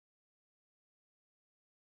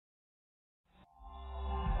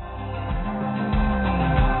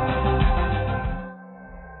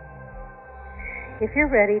If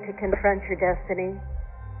you're ready to confront your destiny,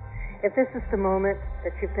 if this is the moment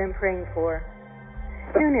that you've been praying for,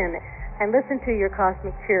 tune in and listen to your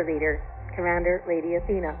cosmic cheerleader, Commander Lady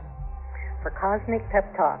Athena, for Cosmic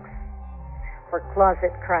Pep Talks for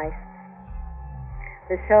Closet Christ.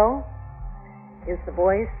 The show is the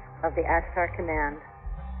voice of the Ashtar Command.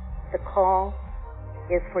 The call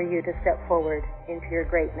is for you to step forward into your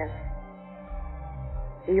greatness.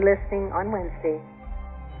 Be listening on Wednesday.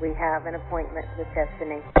 We have an appointment with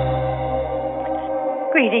destiny.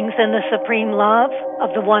 Greetings in the supreme love of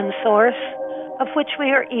the one source, of which we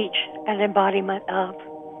are each an embodiment of.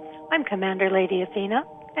 I'm Commander Lady Athena,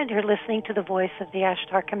 and you're listening to the voice of the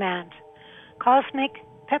Ashtar Command, Cosmic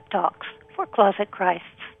Pep Talks for Closet Christs.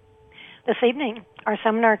 This evening, our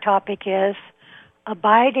seminar topic is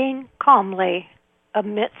Abiding Calmly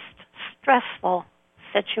Amidst Stressful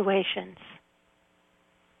Situations.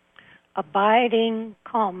 Abiding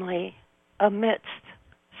calmly amidst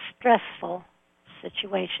stressful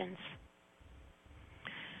situations.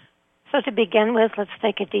 So to begin with, let's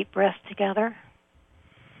take a deep breath together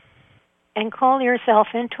and call yourself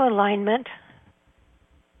into alignment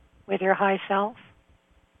with your high self,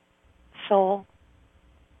 soul,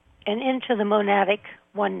 and into the monadic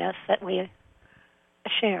oneness that we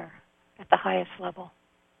share at the highest level.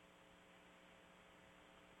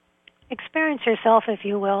 Experience yourself, if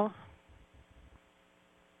you will,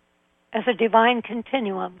 as a divine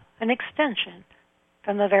continuum, an extension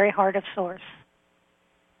from the very heart of Source,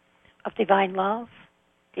 of divine love,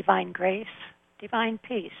 divine grace, divine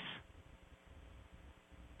peace,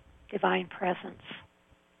 divine presence,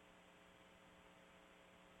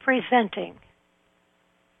 presenting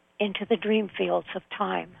into the dream fields of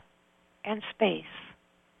time and space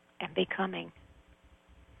and becoming,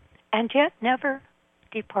 and yet never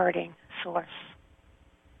departing Source.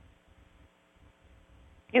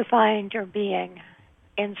 You find your being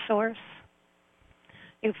in Source.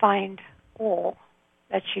 You find all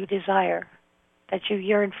that you desire, that you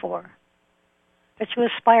yearn for, that you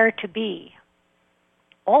aspire to be,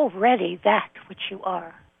 already that which you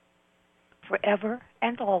are, forever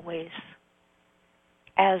and always,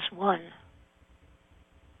 as one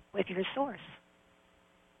with your Source.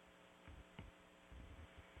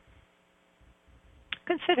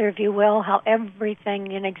 Consider, if you will, how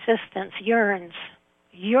everything in existence yearns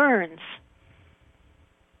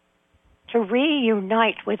to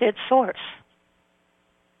reunite with its Source.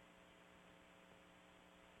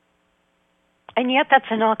 And yet that's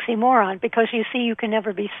an oxymoron, because you see, you can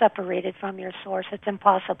never be separated from your Source. It's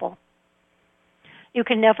impossible. You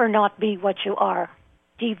can never not be what you are,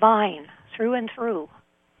 divine through and through,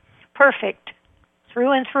 perfect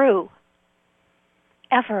through and through,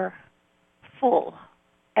 ever full,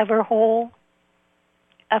 ever whole,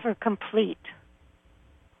 ever complete,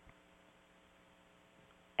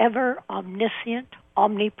 ever omniscient,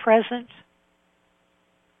 omnipresent,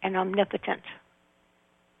 and omnipotent.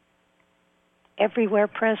 Everywhere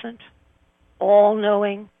present,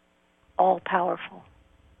 all-knowing, all-powerful.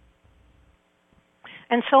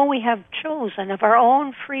 And so we have chosen of our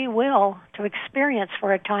own free will to experience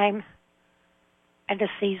for a time and a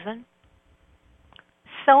season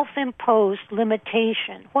self-imposed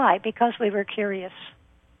limitation. Why? Because we were curious.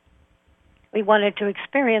 We wanted to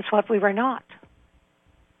experience what we were not.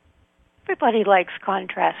 Everybody likes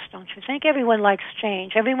contrast, don't you think? Everyone likes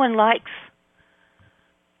change. Everyone likes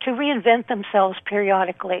to reinvent themselves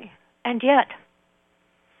periodically. And yet,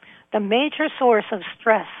 the major source of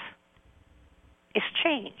stress is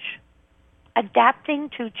change,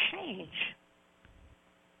 adapting to change,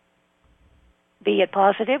 be it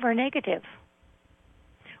positive or negative.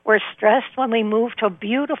 We're stressed when we move to a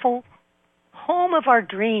beautiful home of our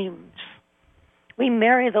dreams. We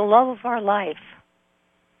marry the love of our life.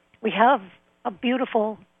 We have a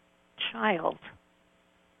beautiful child.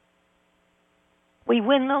 We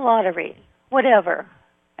win the lottery, whatever,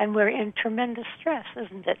 and we're in tremendous stress,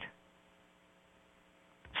 isn't it?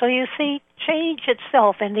 So you see, change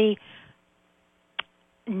itself and the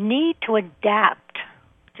need to adapt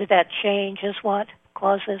to that change is what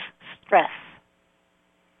causes stress.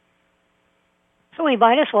 So we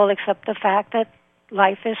might as well accept the fact that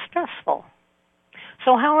life is stressful.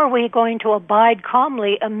 So how are we going to abide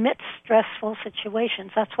calmly amidst stressful situations?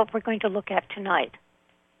 That's what we're going to look at tonight.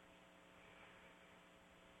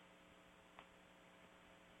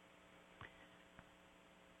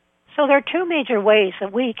 So there are two major ways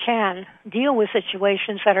that we can deal with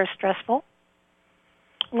situations that are stressful.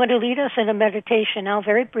 I'm going to lead us in a meditation now, a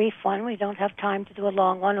very brief one. We don't have time to do a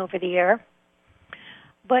long one over the air.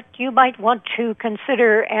 But you might want to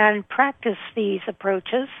consider and practice these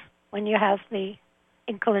approaches when you have the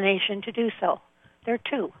inclination to do so. There are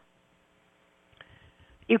two.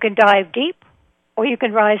 You can dive deep, or you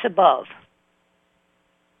can rise above.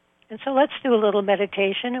 And so let's do a little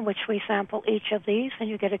meditation in which we sample each of these, and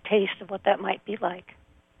you get a taste of what that might be like.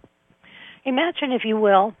 Imagine, if you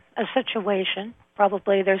will, a situation,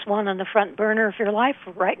 probably there's one on the front burner of your life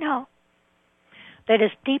right now, that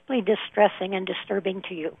is deeply distressing and disturbing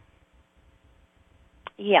to you.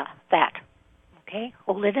 Yeah, that. Okay,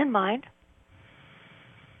 hold it in mind.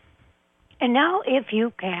 And now if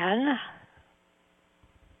you can,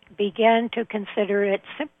 begin to consider it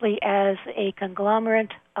simply as a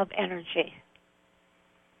conglomerate of energy.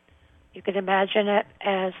 You could imagine it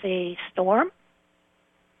as a storm,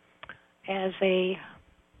 as a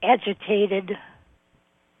agitated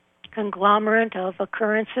conglomerate of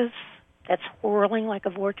occurrences that's whirling like a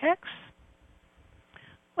vortex.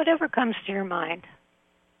 Whatever comes to your mind.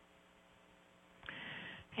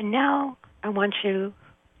 And now I want you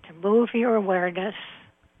to move your awareness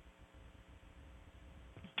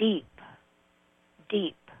deep,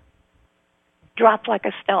 deep. Drop like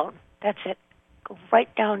a stone. That's it. Go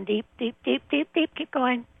right down deep, deep, deep, deep, deep. Keep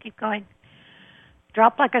going, keep going.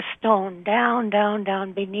 Drop like a stone, down, down,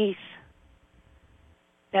 down beneath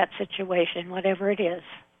that situation, whatever it is.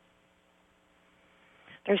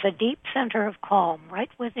 There's a deep center of calm right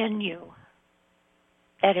within you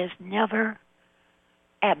that is never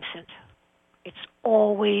absent. It's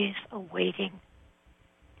always awaiting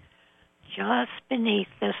just beneath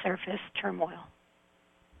the surface turmoil.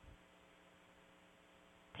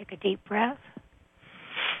 Take a deep breath.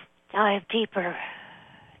 Dive deeper,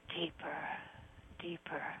 deeper,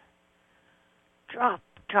 deeper. Drop,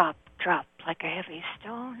 drop, drop like a heavy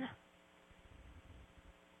stone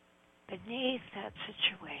beneath that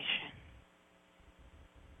situation.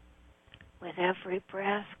 With every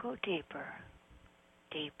breath, go deeper,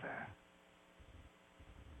 deeper,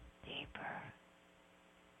 deeper.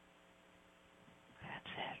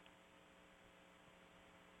 That's it.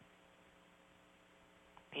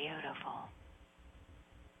 Beautiful.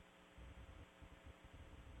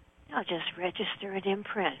 Now just register and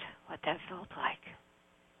imprint what that felt like.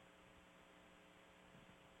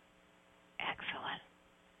 Excellent.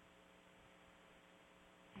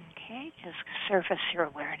 Okay, just surface your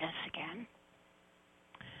awareness again.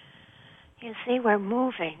 You see, we're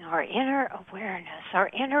moving our inner awareness, our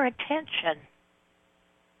inner attention,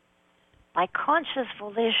 by conscious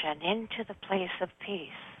volition into the place of peace.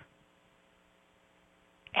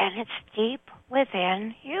 And it's deep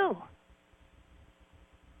within you.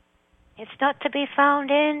 It's not to be found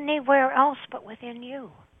anywhere else but within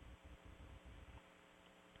you.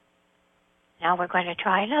 Now we're going to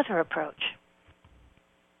try another approach.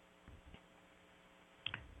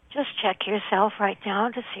 Just check yourself right now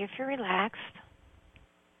to see if you're relaxed.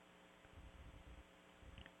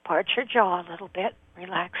 Part your jaw a little bit.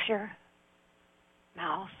 Relax your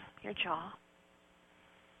mouth, your jaw.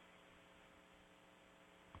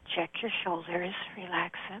 Check your shoulders.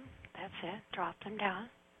 Relax them. That's it. Drop them down.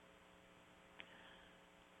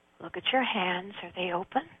 Look at your hands. Are they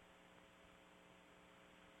open?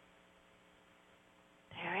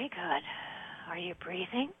 Very good. Are you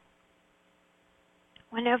breathing?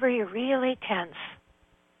 Whenever you're really tense,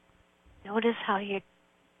 notice how you're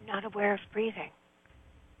not aware of breathing.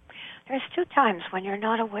 There's two times when you're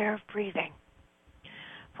not aware of breathing.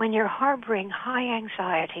 When you're harboring high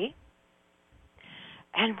anxiety,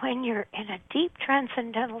 and when you're in a deep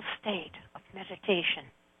transcendental state of meditation,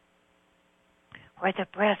 where the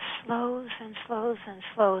breath slows and slows and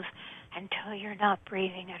slows until you're not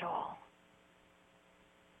breathing at all.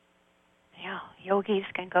 Yeah, yogis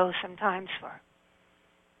can go sometimes for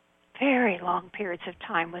very long periods of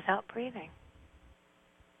time without breathing.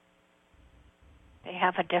 They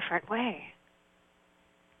have a different way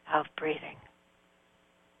of breathing.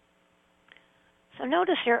 So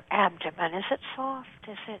notice your abdomen. Is it soft?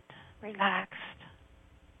 Is it relaxed?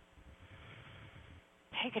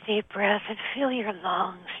 Take a deep breath and feel your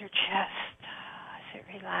lungs, your chest. Is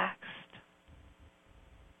it relaxed?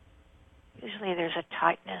 Usually there's a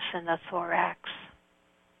tightness in the thorax,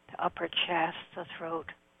 the upper chest, the throat.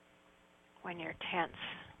 When you're tense,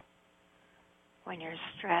 when you're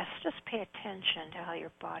stressed, just pay attention to how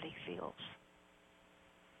your body feels.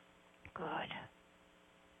 Good.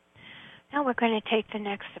 Now we're going to take the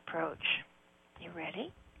next approach. You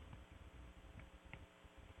ready?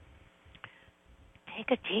 Take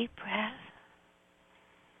a deep breath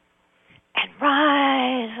and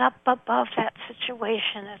rise up above that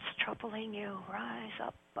situation that's troubling you. Rise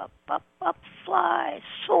up, up, up, up, fly,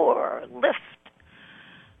 soar, lift.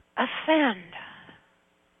 Ascend,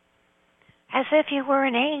 as if you were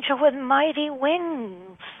an angel with mighty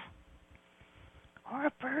wings. or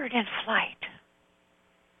a bird in flight.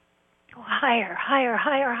 Go higher, higher,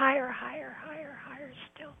 higher, higher, higher, higher, higher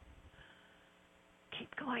still.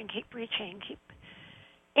 Keep going, keep reaching, keep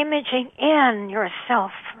imaging in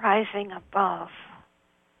yourself rising above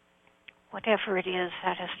whatever it is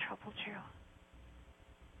that has troubled you.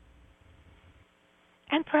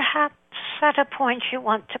 And perhaps at a point you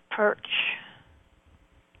want to perch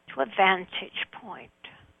to a vantage point,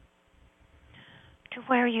 to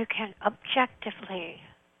where you can objectively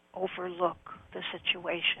overlook the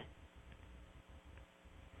situation.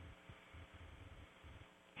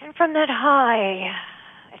 And from that high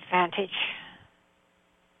advantage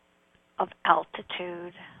of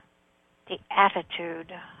altitude, the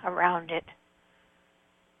attitude around it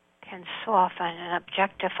can soften and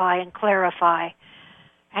objectify and clarify.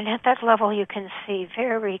 And at that level you can see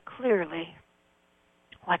very clearly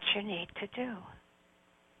what you need to do.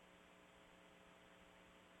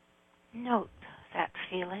 Note that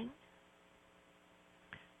feeling,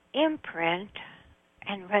 imprint,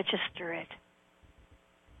 and register it.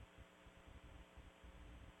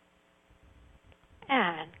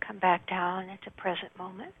 And come back down into present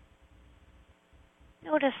moment.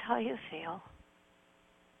 Notice how you feel.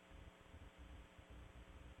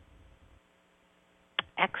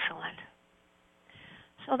 Excellent.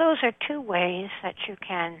 So those are two ways that you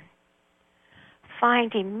can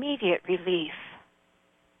find immediate relief.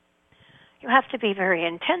 You have to be very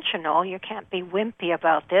intentional. You can't be wimpy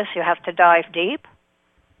about this. You have to dive deep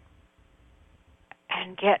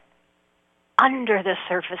and get under the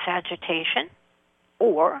surface agitation,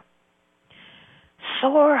 or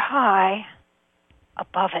soar high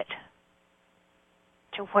above it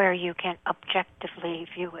to where you can objectively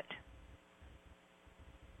view it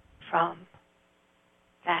from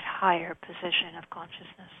that higher position of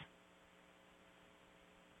consciousness.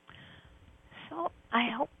 So I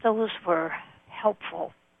hope those were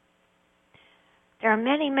helpful. There are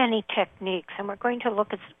many, many techniques, and we're going to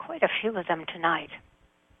look at quite a few of them tonight.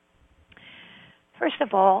 First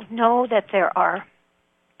of all, know that there are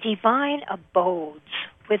divine abodes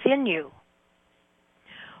within you.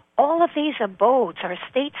 All of these abodes are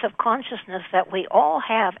states of consciousness that we all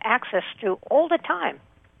have access to all the time.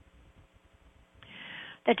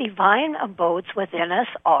 The divine abodes within us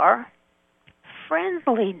are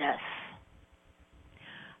friendliness,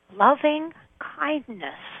 loving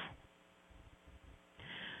kindness,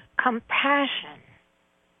 compassion,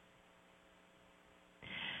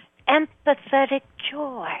 empathetic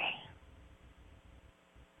joy,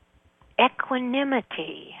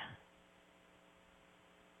 equanimity,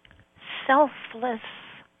 selfless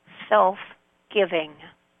self-giving,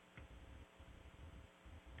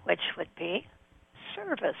 which would be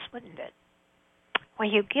service, wouldn't it? Where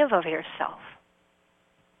you give of yourself.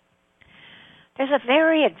 There's a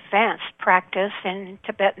very advanced practice in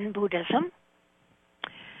Tibetan Buddhism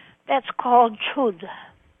that's called chud.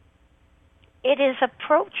 It is an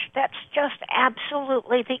approach that's just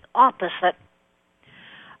absolutely the opposite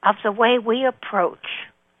of the way we approach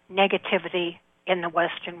negativity in the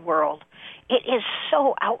Western world. It is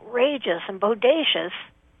so outrageous and bodacious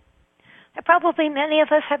that probably many of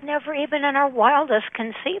us have never even in our wildest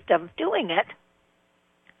conceived of doing it.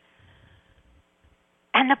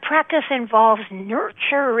 And the practice involves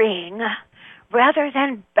nurturing rather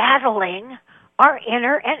than battling our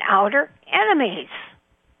inner and outer enemies.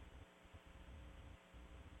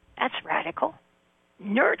 That's radical.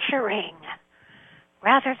 Nurturing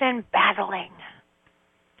rather than battling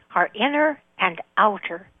our inner and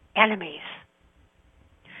outer enemies.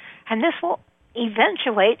 And this will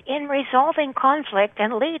eventuate in resolving conflict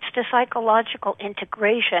and leads to psychological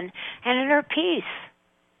integration and inner peace.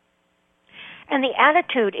 And the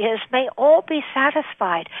attitude is, may all be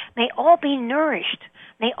satisfied, may all be nourished,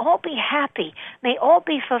 may all be happy, may all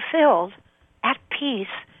be fulfilled, at peace,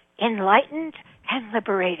 enlightened, and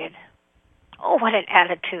liberated. Oh, what an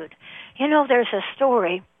attitude. You know, there's a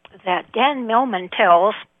story that Dan Millman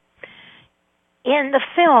tells in the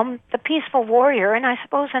film, The Peaceful Warrior, and I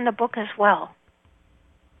suppose in the book as well.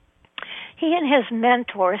 He and his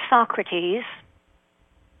mentor, Socrates,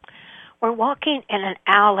 were walking in an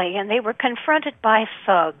alley, and they were confronted by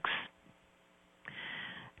thugs.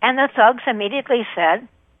 And the thugs immediately said,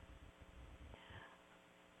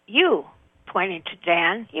 "You," pointing to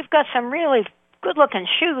Dan, "you've got some really good-looking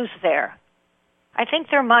shoes there. I think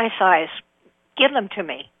they're my size. Give them to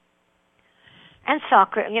me." And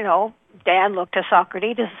Dan looked to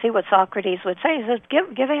Socrates to see what Socrates would say. He says,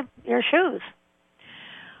 give him your shoes.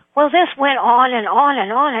 Well, this went on and on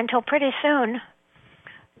and on until pretty soon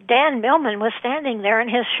Dan Millman was standing there in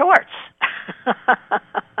his shorts.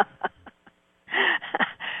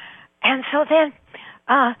 And so then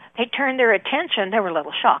they turned their attention. They were a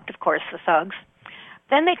little shocked, of course, the thugs.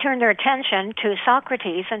 Then they turned their attention to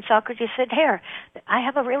Socrates, and Socrates said, "Here, I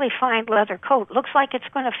have a really fine leather coat. Looks like it's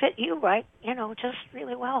going to fit you, right? Just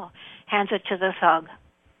really well." Hands it to the thug.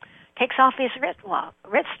 Takes off his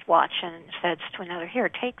wristwatch and says to another, "Here,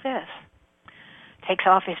 take this." Takes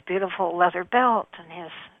off his beautiful leather belt and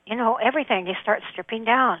his, everything. He starts stripping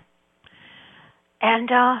down.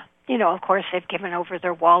 And, of course, they've given over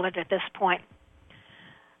their wallet at this point.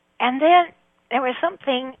 And then there was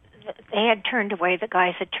something that they had turned away, the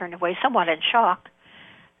guys had turned away, somewhat in shock.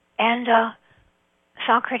 And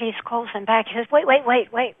Socrates calls them back. He says, wait,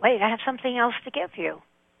 I have something else to give you.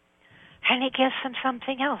 And he gives them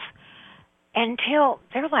something else. Until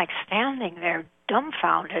they're like standing there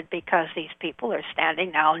dumbfounded because these people are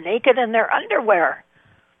standing now naked in their underwear.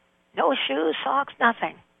 No shoes, socks,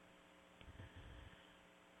 nothing.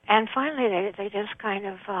 And finally they just kind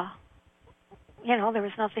of, there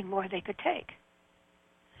was nothing more they could take.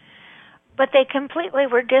 But they completely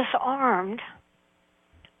were disarmed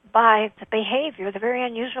by the behavior, the very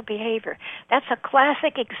unusual behavior. That's a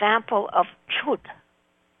classic example of chud.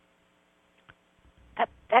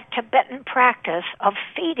 That Tibetan practice of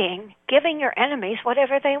feeding, giving your enemies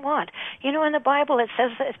whatever they want. In the Bible it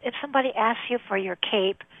says that if somebody asks you for your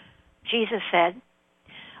cape, Jesus said,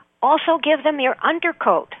 also give them your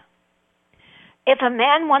undercoat. If a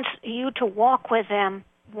man wants you to walk with them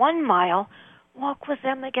 1 mile, walk with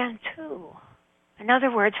them again 2. In other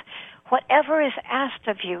words, whatever is asked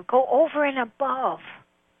of you, go over and above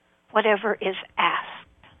whatever is asked.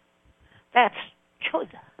 That's chud.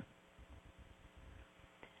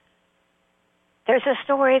 There's a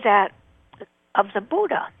story of the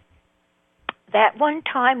Buddha, that one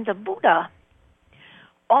time the Buddha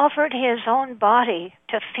offered his own body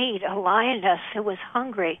to feed a lioness who was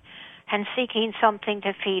hungry and seeking something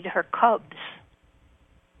to feed her cubs.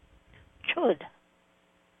 Chud.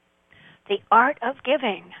 The art of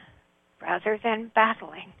giving rather than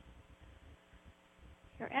battling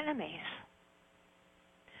your enemies.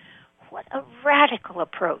 What a radical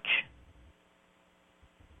approach.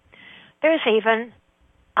 There's even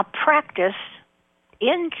a practice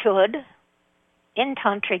in chud, in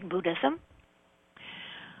Tantric Buddhism,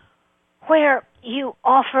 where you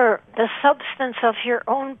offer the substance of your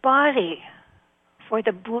own body for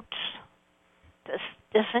the bhoots, the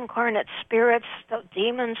disincarnate spirits, the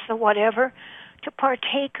demons, the whatever, to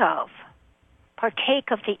partake of.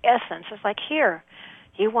 Partake of the essence. It's like, here,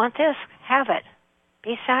 you want this? Have it.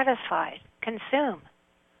 Be satisfied. Consume.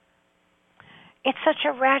 It's such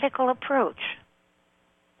a radical approach.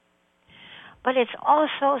 But it's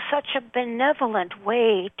also such a benevolent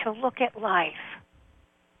way to look at life.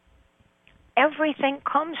 Everything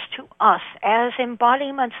comes to us as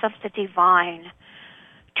embodiments of the divine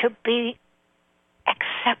to be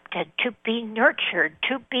accepted, to be nurtured,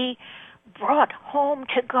 to be brought home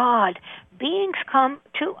to God. Beings come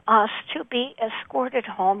to us to be escorted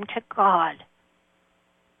home to God.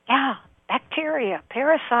 Yeah, bacteria,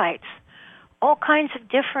 parasites, all kinds of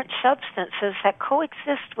different substances that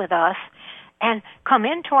coexist with us and come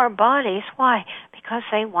into our bodies. Why? Because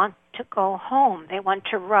they want to go home. They want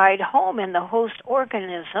to ride home in the host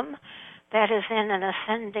organism that is in an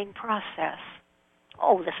ascending process.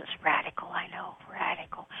 Oh, this is radical, I know,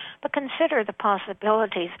 radical. But consider the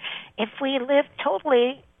possibilities. If we live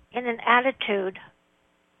totally in an attitude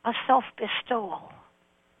of self-bestowal,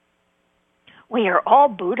 we are all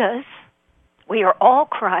Buddhas. We are all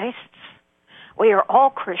Christs. We are all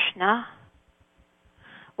Krishna.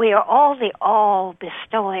 We are all the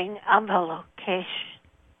all-bestowing Avalokiteshvara.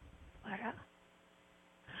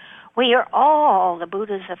 We are all the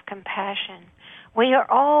Buddhas of compassion. We are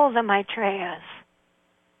all the Maitreya's.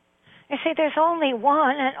 You see, there's only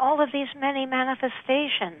one in all of these many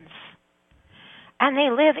manifestations. And they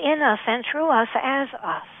live in us and through us as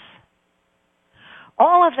us.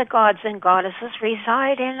 All of the gods and goddesses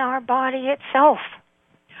reside in our body itself.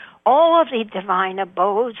 All of the divine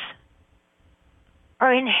abodes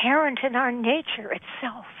are inherent in our nature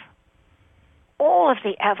itself. All of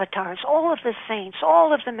the avatars, all of the saints,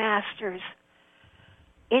 all of the masters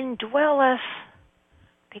indwell us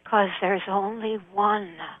because there's only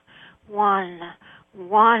one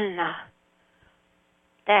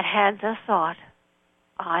that had the thought,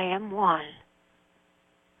 I am one.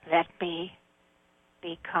 Let me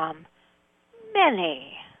become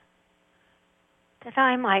many, that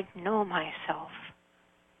I might know myself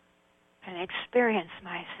and experience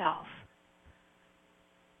myself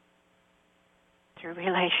through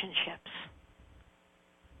relationships.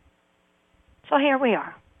 So here we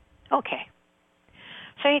are. Okay.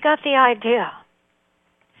 So you got the idea.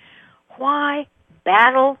 Why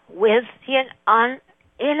battle with the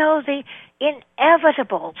the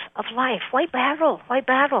inevitables of life. Why battle? Why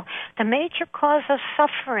battle? The major cause of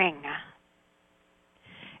suffering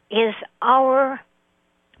is our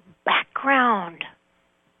background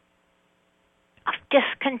of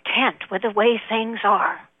discontent with the way things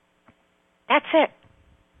are. That's it.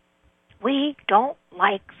 We don't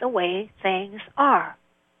like the way things are.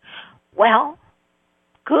 Well,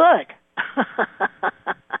 good.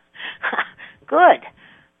 Good.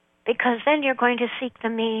 Because then you're going to seek the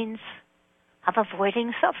means of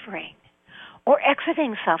avoiding suffering, or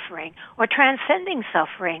exiting suffering, or transcending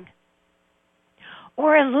suffering,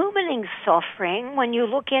 or illumining suffering. When you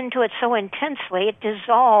look into it so intensely, it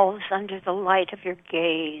dissolves under the light of your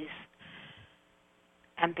gaze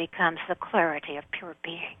and becomes the clarity of pure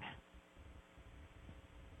being.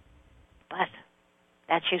 But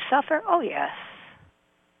that you suffer? Oh, yes.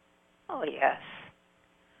 Oh, yes.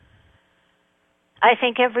 I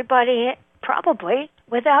think everybody, probably,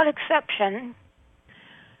 without exception,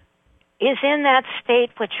 is in that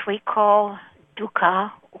state which we call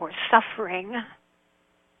dukkha, or suffering,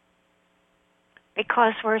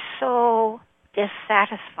 because we're so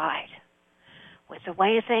dissatisfied with the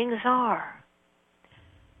way things are.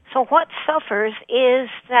 So what suffers is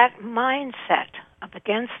that mindset of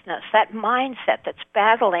againstness, that mindset that's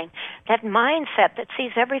battling, that mindset that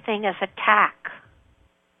sees everything as attack.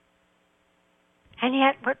 And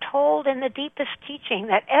yet we're told in the deepest teaching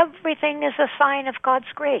that everything is a sign of God's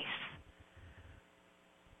grace.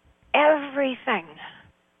 Everything.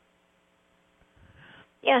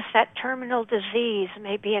 Yes, that terminal disease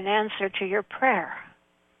may be an answer to your prayer,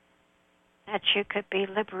 that you could be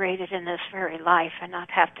liberated in this very life and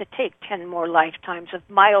not have to take 10 more lifetimes of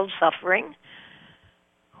mild suffering,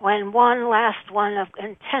 when one last one of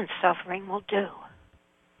intense suffering will do.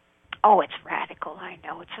 Oh, it's radical, I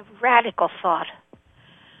know. It's a radical thought.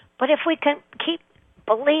 But if we can keep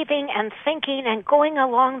believing and thinking and going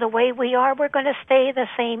along the way we are, we're going to stay the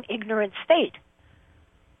same ignorant state.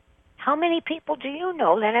 How many people do you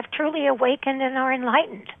know that have truly awakened and are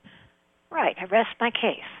enlightened? Right, I rest my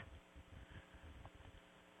case.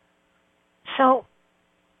 So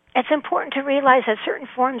it's important to realize that certain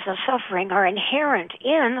forms of suffering are inherent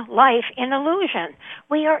in life in illusion.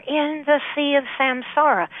 We are in the sea of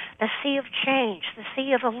samsara, the sea of change, the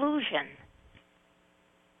sea of illusion.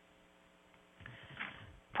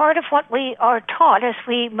 Part of what we are taught as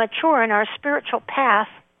we mature in our spiritual path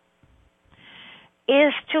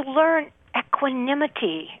is to learn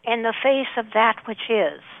equanimity in the face of that which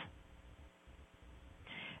is.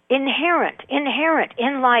 Inherent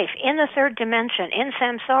in life, in the third dimension, in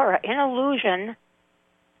samsara, in illusion,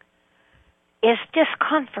 is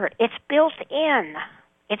discomfort. It's built in.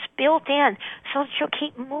 It's built in so that you'll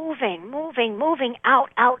keep moving out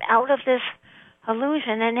of this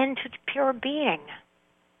illusion and into pure being.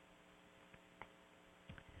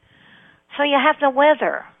 So you have the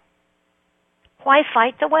weather. Why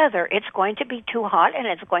fight the weather? It's going to be too hot and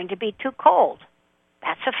it's going to be too cold.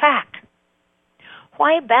 That's a fact.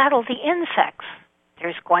 Why battle the insects?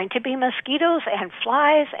 There's going to be mosquitoes and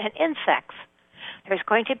flies and insects. There's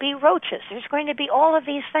going to be roaches. There's going to be all of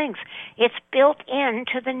these things. It's built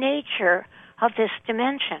into the nature of this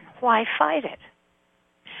dimension. Why fight it?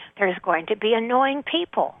 There's going to be annoying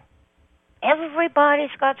people. Everybody's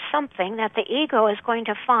got something that the ego is going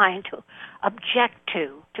to find to object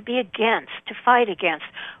to be against, to fight against.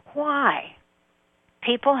 Why?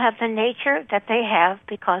 People have the nature that they have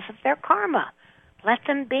because of their karma. Let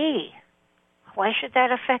them be. Why should that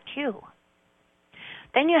affect you?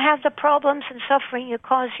 Then you have the problems and suffering you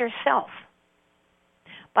cause yourself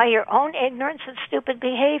by your own ignorance and stupid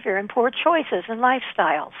behavior and poor choices and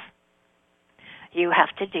lifestyles. You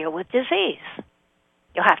have to deal with disease.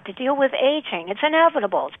 You'll have to deal with aging. It's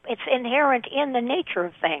inevitable. It's inherent in the nature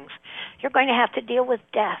of things. You're going to have to deal with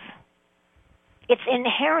death. It's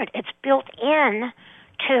inherent. It's built in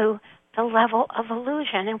to the level of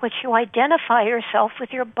illusion in which you identify yourself with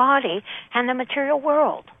your body and the material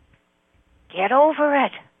world. Get over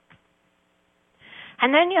it.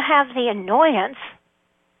 And then you have the annoyance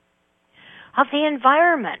of the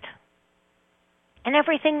environment and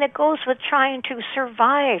everything that goes with trying to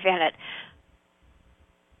survive in it.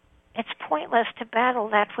 It's pointless to battle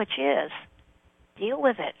that which is. Deal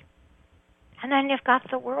with it. And then you've got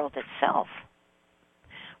the world itself,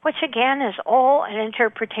 which again is all an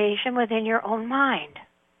interpretation within your own mind.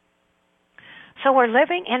 So we're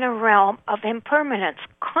living in a realm of impermanence,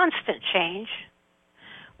 constant change,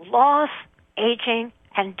 loss, aging,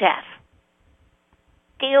 and death.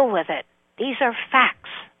 Deal with it. These are facts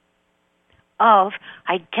of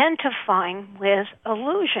identifying with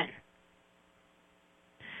illusion.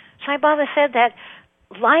 Sai Baba said that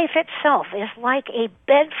life itself is like a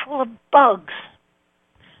bed full of bugs.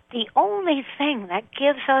 The only thing that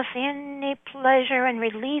gives us any pleasure and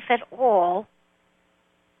relief at all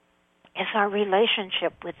is our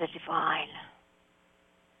relationship with the divine.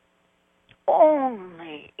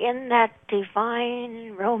 Only in that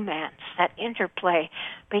divine romance, that interplay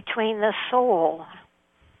between the soul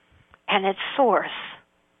and its source,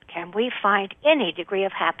 can we find any degree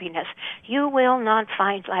of happiness. You will not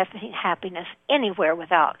find happiness anywhere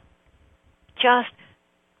without. Just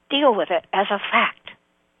deal with it as a fact.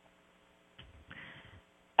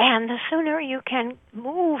 And the sooner you can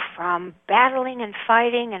move from battling and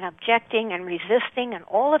fighting and objecting and resisting and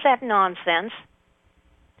all of that nonsense,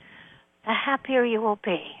 the happier you will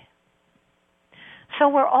be. So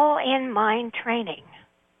we're all in mind training.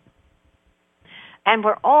 And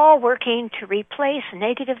we're all working to replace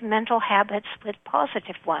negative mental habits with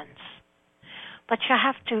positive ones. But you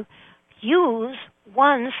have to use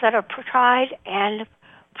ones that are tried and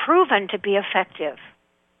proven to be effective.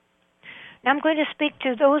 Now I'm going to speak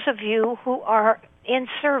to those of you who are in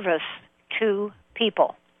service to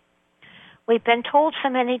people. We've been told so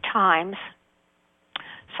many times,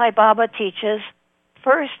 Sai Baba teaches,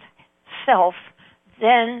 first self,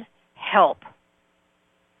 then help.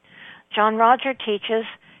 John Roger teaches,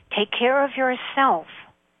 take care of yourself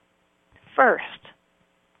first,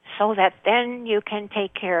 so that then you can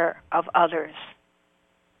take care of others.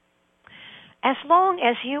 As long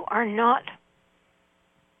as you are not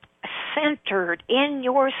centered in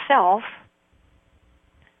yourself,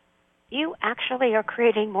 you actually are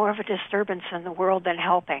creating more of a disturbance in the world than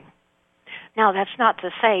helping. Now, that's not to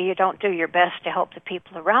say you don't do your best to help the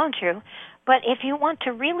people around you, but if you want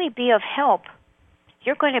to really be of help,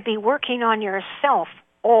 you're going to be working on yourself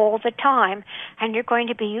all the time, and you're going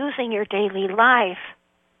to be using your daily life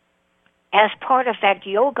as part of that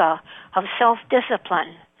yoga of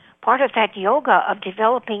self-discipline, part of that yoga of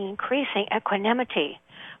developing increasing equanimity,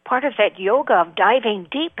 part of that yoga of diving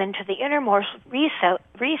deep into the innermost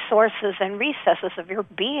resources and recesses of your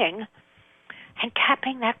being and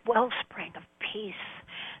tapping that wellspring of peace,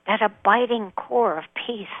 that abiding core of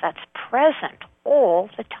peace that's present all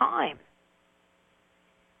the time.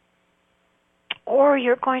 Or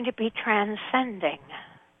you're going to be transcending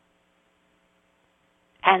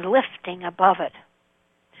and lifting above it.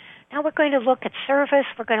 Now we're going to look at service.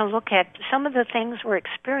 We're going to look at some of the things we're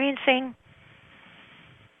experiencing.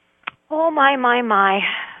 Oh, my.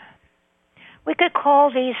 We could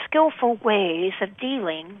call these skillful ways of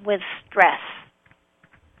dealing with stress.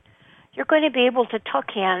 You're going to be able to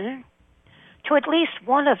tuck in to at least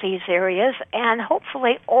one of these areas, and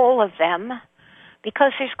hopefully all of them,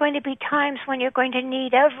 because there's going to be times when you're going to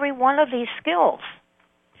need every one of these skills.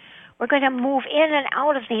 We're going to move in and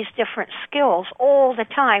out of these different skills all the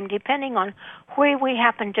time, depending on where we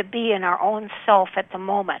happen to be in our own self at the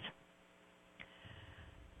moment.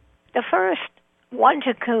 The first one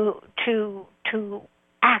to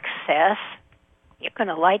access, you're going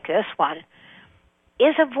to like this one,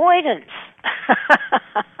 is avoidance.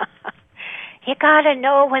 You got to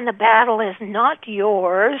know when the battle is not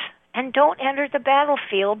yours, and don't enter the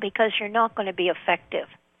battlefield because you're not going to be effective.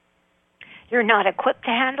 You're not equipped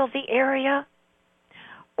to handle the area,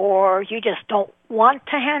 or you just don't want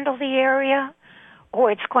to handle the area, or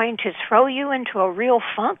it's going to throw you into a real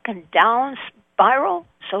funk and down spiral.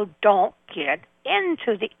 So don't get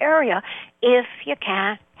into the area if you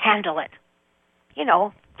can't handle it. You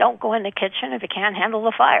know, don't go in the kitchen if you can't handle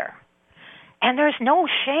the fire. And there's no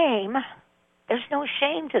shame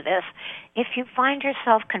to this if you find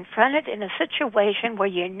yourself confronted in a situation where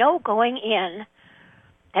you know going in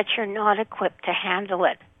that you're not equipped to handle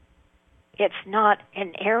it. It's not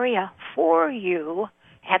an area for you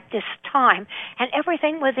at this time, and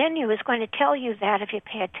everything within you is going to tell you that if you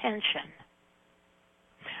pay attention.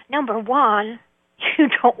 Number one, you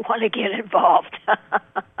don't want to get involved.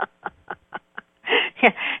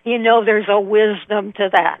 You know there's a wisdom to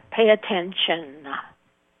that. Pay attention.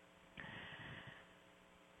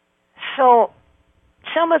 So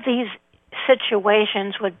some of these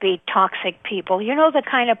situations would be toxic people. You know the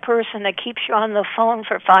kind of person that keeps you on the phone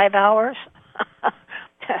for 5 hours?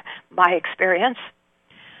 My experience.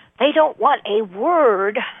 They don't want a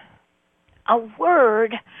word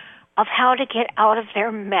of how to get out of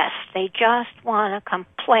their mess. They just want to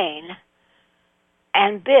complain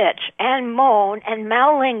and bitch and moan and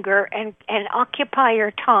malinger and occupy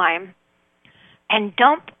your time and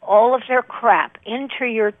dump all of their crap into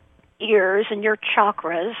your ears and your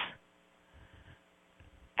chakras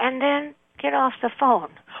and then get off the phone.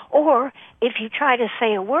 Or if you try to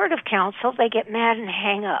say a word of counsel, they get mad and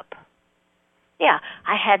hang up. Yeah,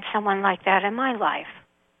 I had someone like that in my life.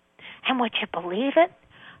 And would you believe it?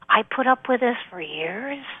 I put up with this for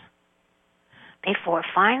years before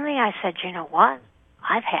finally I said, you know what?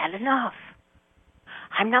 I've had enough.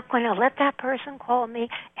 I'm not going to let that person call me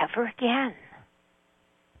ever again.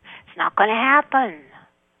 It's not going to happen.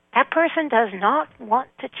 That person does not want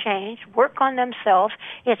to change, work on themselves.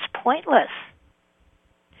 It's pointless.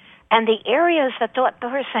 And the areas that that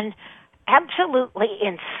person absolutely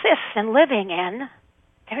insists in living in,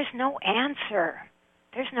 there's no answer.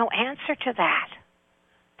 There's no answer to that.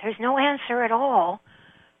 There's no answer at all.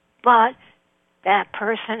 But that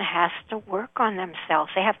person has to work on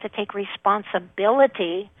themselves. They have to take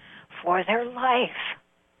responsibility for their life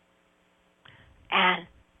and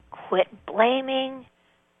quit blaming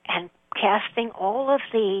and casting all of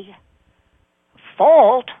the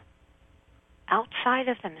fault outside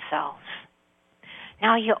of themselves.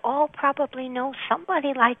 Now, you all probably know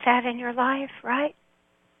somebody like that in your life, right?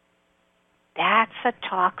 That's a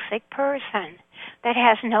toxic person that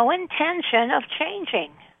has no intention of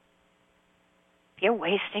changing. You're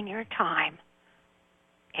wasting your time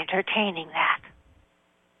entertaining that.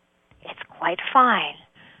 It's quite fine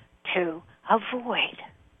to avoid.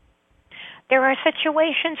 There are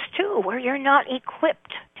situations, too, where you're not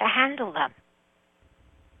equipped to handle them.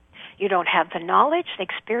 You don't have the knowledge, the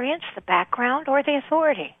experience, the background, or the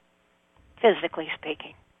authority, physically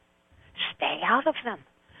speaking. Stay out of them.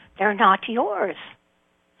 They're not yours.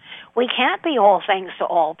 We can't be all things to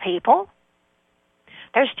all people.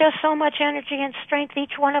 There's just so much energy and strength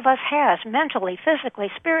each one of us has, mentally,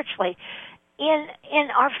 physically, spiritually, in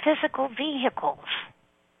our physical vehicles.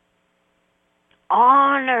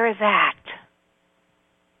 Honor that.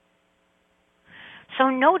 So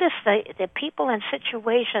notice the people and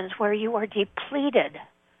situations where you are depleted.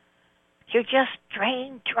 You're just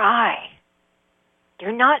drained dry.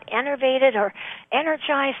 You're not enervated or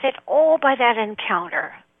energized at all by that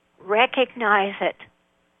encounter. Recognize it.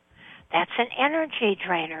 That's an energy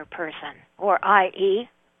drainer person, or i.e.,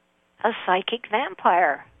 a psychic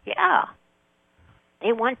vampire. Yeah.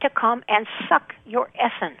 They want to come and suck your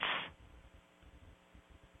essence.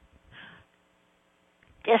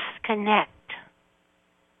 Disconnect.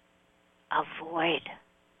 Avoid.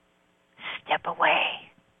 Step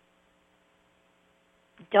away.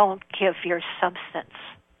 Don't give your substance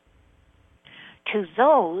to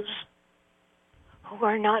those who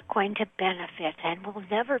are not going to benefit and will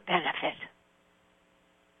never benefit.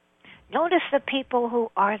 Notice the people who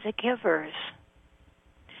are the givers,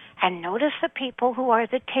 and notice the people who are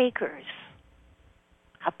the takers.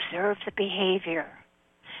 Observe the behavior,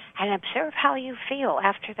 and observe how you feel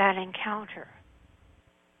after that encounter.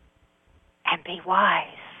 And be wise.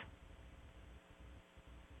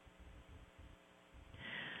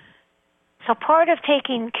 So part of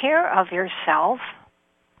taking care of yourself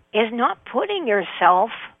is not putting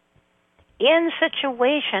yourself in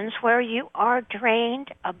situations where you are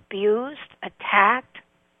drained, abused, attacked,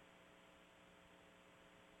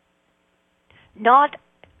 not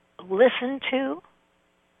listened to,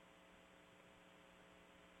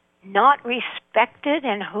 not respected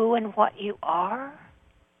in who and what you are.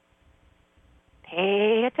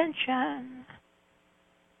 Pay attention.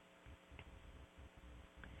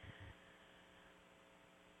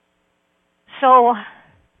 So,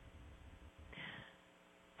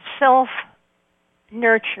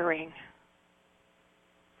 self-nurturing.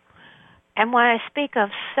 And when I speak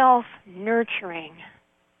of self-nurturing,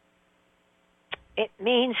 it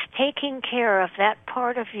means taking care of that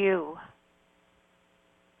part of you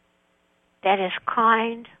that is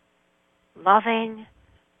kind, loving,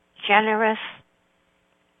 generous,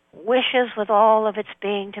 wishes with all of its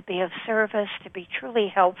being to be of service, to be truly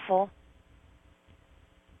helpful,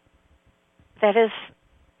 that is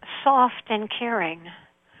soft and caring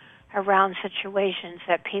around situations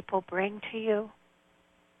that people bring to you,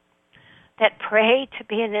 that pray to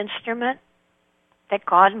be an instrument that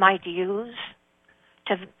God might use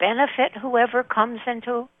to benefit whoever comes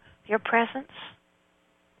into your presence.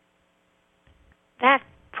 That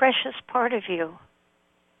precious part of you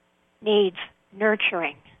needs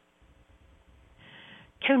nurturing.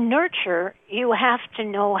 To nurture, you have to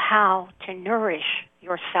know how to nourish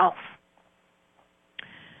yourself.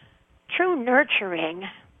 True nurturing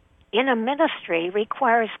in a ministry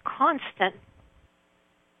requires constant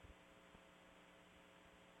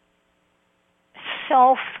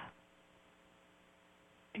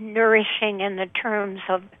self-nourishing in the terms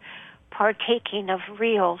of partaking of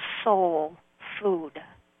real soul food.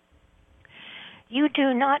 You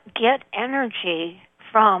do not get energy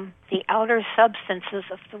from the outer substances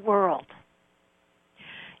of the world.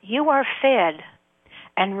 You are fed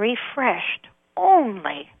and refreshed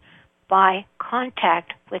only by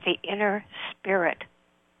contact with the inner spirit,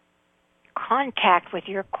 contact with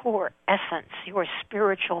your core essence, your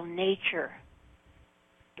spiritual nature,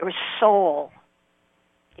 your soul,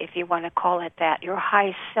 if you want to call it that, your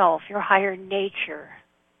high self, your higher nature.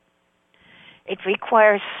 It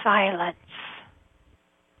requires silence.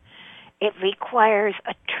 It requires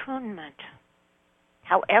attunement,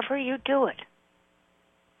 however you do it.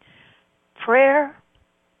 Prayer,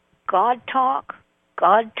 God talk,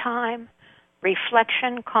 God time,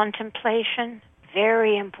 reflection, contemplation,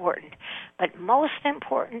 very important. But most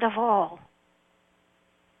important of all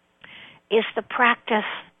is the practice,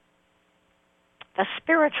 the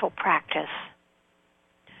spiritual practice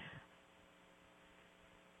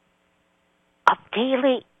of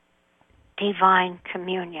daily divine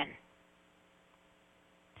communion.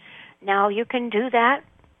 Now you can do that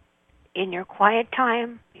in your quiet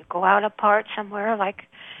time. You go out apart somewhere like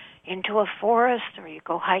into a forest, or you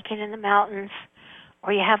go hiking in the mountains,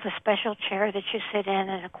 or you have a special chair that you sit in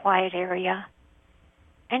a quiet area,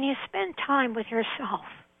 and you spend time with yourself.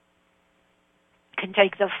 It can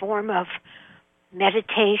take the form of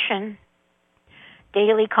meditation,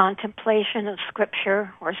 daily contemplation of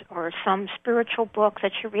scripture, or some spiritual book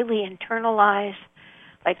that you really internalize,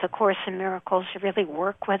 like the Course in Miracles. You really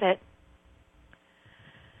work with it.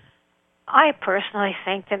 I personally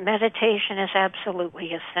think that meditation is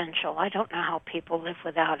absolutely essential. I don't know how people live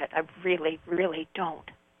without it. I really, really don't.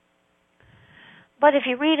 But if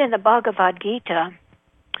you read in the Bhagavad Gita,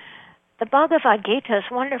 the Bhagavad Gita is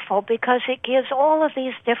wonderful because it gives all of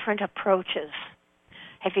these different approaches.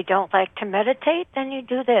 If you don't like to meditate, then you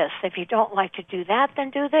do this. If you don't like to do that,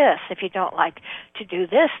 then do this. If you don't like to do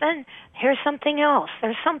this, then here's something else.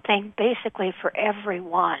 There's something basically for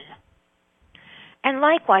everyone. And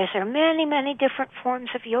likewise, there are many, many different forms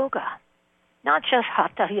of yoga. Not just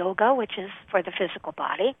Hatha yoga, which is for the physical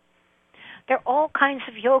body. There are all kinds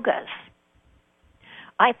of yogas.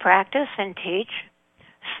 I practice and teach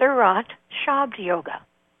Surat Shabd yoga,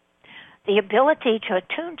 the ability to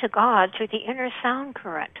attune to God through the inner sound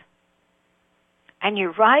current. And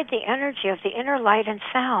you ride the energy of the inner light and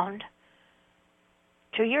sound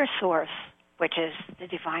to your source, which is the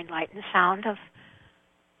divine light and sound of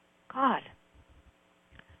God.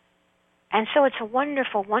 And so it's a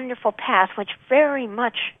wonderful, wonderful path which very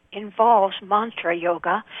much involves mantra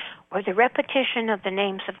yoga, or the repetition of the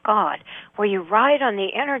names of God, where you ride on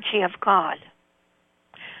the energy of God.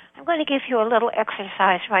 I'm going to give you a little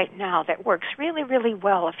exercise right now that works really, really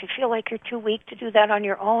well. If you feel like you're too weak to do that on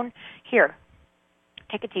your own, here,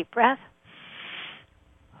 take a deep breath.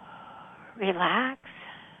 Relax.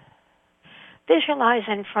 Visualize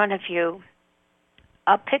in front of you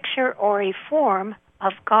a picture or a form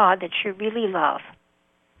of God that you really love.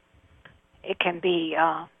 It can be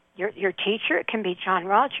your teacher. It can be John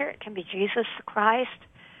Roger. It can be Jesus Christ.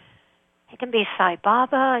 It can be Sai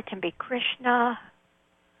Baba. It can be Krishna.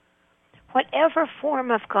 Whatever form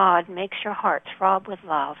of God makes your heart throb with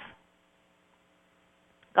love.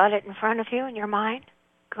 Got it in front of you in your mind?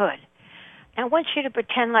 Good. Now I want you to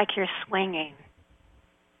pretend like you're swinging.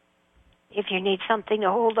 If you need something to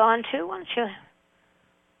hold on to, why don't you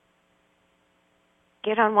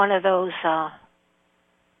get on one of those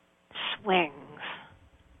swings,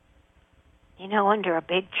 under a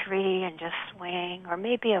big tree and just swing, or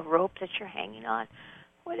maybe a rope that you're hanging on,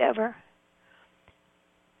 whatever.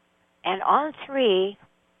 And on 3,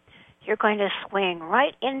 you're going to swing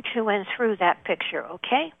right into and through that picture,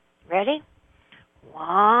 okay? Ready?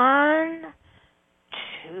 1,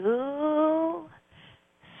 2,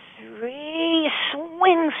 3.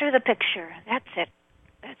 Swing through the picture. That's it.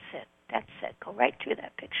 That's it. That's it. Go right through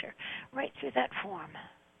that picture, right through that form.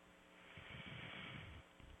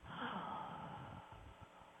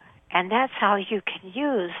 And that's how you can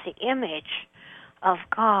use the image of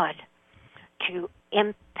God to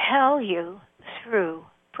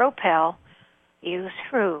propel you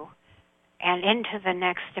through, and into the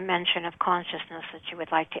next dimension of consciousness that you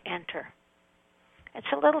would like to enter. It's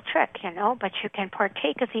a little trick, but you can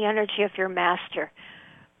partake of the energy of your master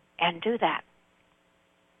and do that.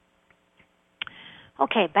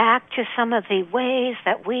 Okay, back to some of the ways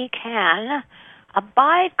that we can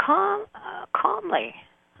abide calmly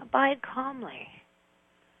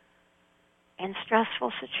in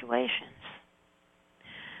stressful situations.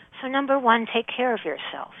 So number 1, take care of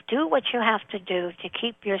yourself. Do what you have to do to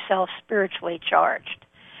keep yourself spiritually charged.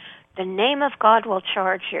 The name of God will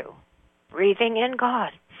charge you. Breathing in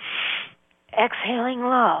God. Exhaling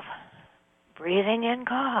love. Breathing in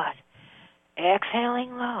God.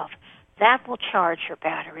 Exhaling love. That will charge your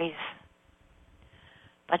batteries.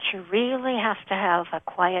 But you really have to have a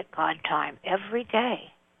quiet God time every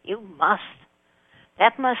day. You must.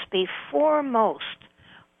 That must be foremost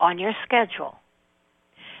on your schedule.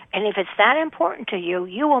 And if it's that important to you,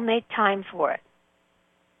 you will make time for it.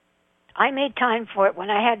 I made time for it when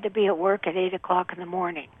I had to be at work at 8 o'clock in the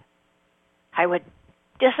morning. I would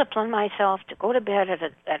discipline myself to go to bed at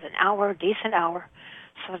an hour, a decent hour,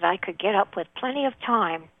 so that I could get up with plenty of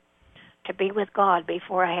time to be with God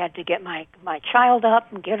before I had to get my child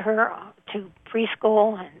up and get her to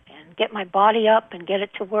preschool and get my body up and get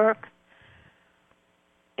it to work.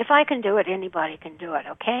 If I can do it, anybody can do it,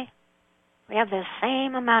 okay? We have the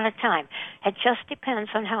same amount of time. It just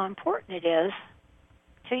depends on how important it is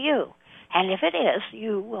to you. And if it is,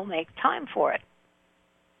 you will make time for it.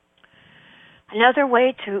 Another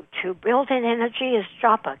way to build in energy is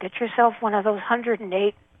japa. Get yourself one of those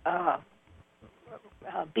 108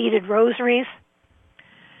 beaded rosaries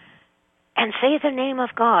and say the name of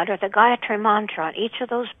God or the Gayatri mantra on each of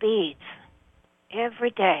those beads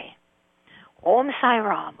every day. Om Sai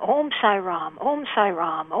Ram, Om Sai Ram, Om Sai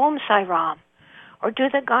Ram, Om Sai Ram. Or do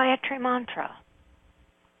the Gayatri mantra.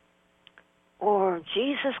 Or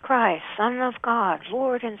Jesus Christ, Son of God,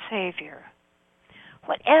 Lord and Savior.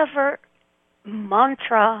 Whatever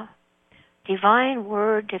mantra, divine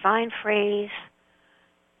word, divine phrase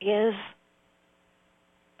is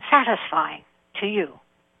satisfying to you.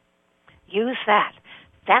 Use that.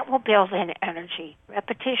 That will build in energy.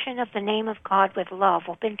 Repetition of the name of God with love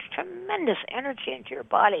will bring tremendous energy into your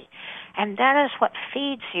body. And that is what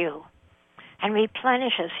feeds you and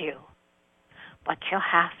replenishes you. But you'll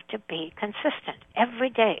have to be consistent every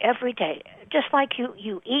day, every day. Just like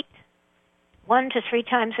you eat 1 to 3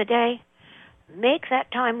 times a day, make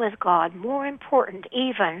that time with God more important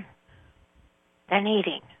even than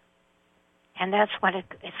eating. And that's what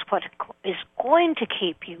is going to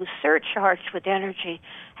keep you surcharged with energy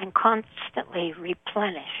and constantly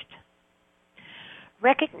replenished.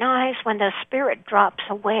 Recognize when the spirit drops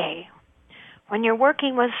away. When you're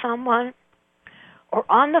working with someone or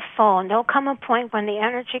on the phone, there'll come a point when the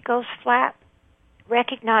energy goes flat.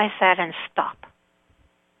 Recognize that and stop.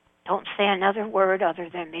 Don't say another word other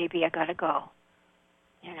than maybe I gotta go.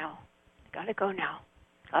 I gotta go now.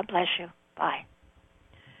 God bless you. Bye.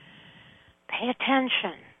 Pay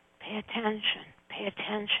attention, pay attention, pay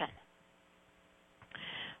attention.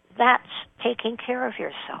 That's taking care of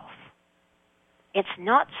yourself. It's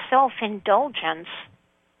not self-indulgence.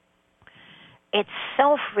 It's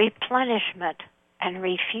self-replenishment and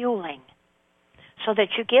refueling so that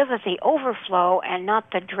you give it the overflow and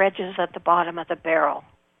not the dredges at the bottom of the barrel.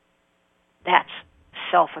 That's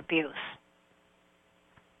self-abuse.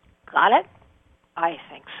 Got it? I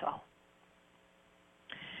think so.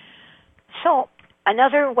 So,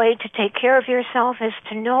 another way to take care of yourself is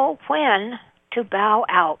to know when to bow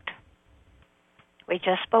out. We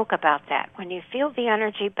just spoke about that. When you feel the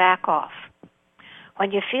energy back off,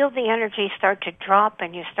 when you feel the energy start to drop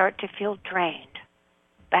and you start to feel drained,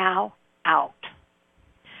 bow out.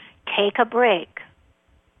 Take a break.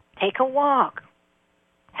 Take a walk.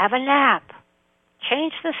 Have a nap.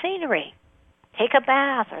 Change the scenery. Take a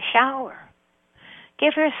bath or shower.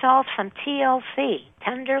 Give yourself some TLC,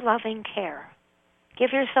 tender loving care.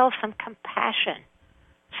 Give yourself some compassion,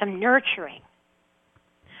 some nurturing.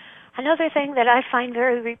 Another thing that I find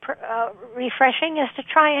very refreshing is to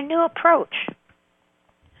try a new approach.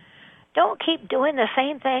 Don't keep doing the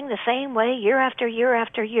same thing the same way year after year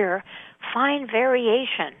after year. Find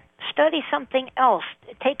variation. Study something else.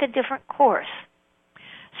 Take a different course.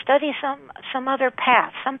 Study some other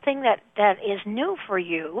path, something that is new for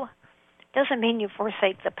you. Doesn't mean you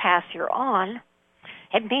forsake the path you're on.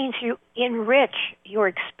 It means you enrich your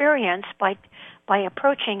experience by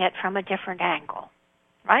approaching it from a different angle,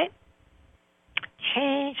 right?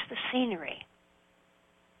 Change the scenery.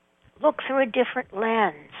 Look through a different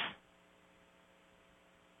lens.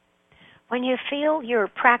 When you feel your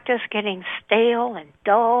practice getting stale and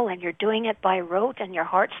dull and you're doing it by rote and your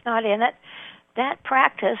heart's not in it, that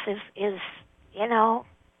practice is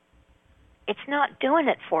it's not doing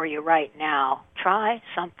it for you right now. Try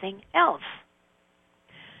something else.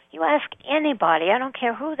 You ask anybody, I don't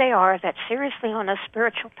care who they are, that's seriously on a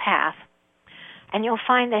spiritual path, and you'll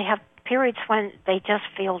find they have periods when they just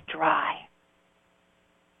feel dry.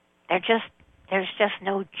 There's just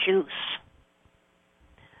no juice.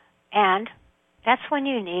 And that's when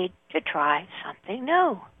you need to try something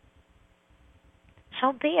new.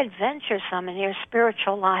 So be adventuresome in your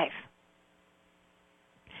spiritual life.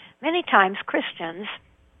 Many times Christians,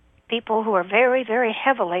 people who are very, very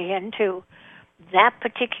heavily into that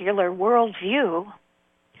particular worldview,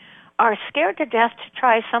 are scared to death to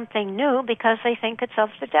try something new because they think it's of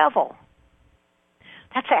the devil.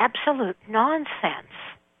 That's absolute nonsense.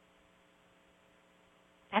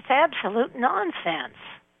 That's absolute nonsense.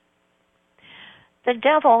 The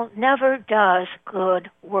devil never does good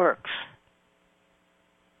works.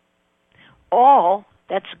 All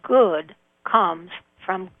that's good comes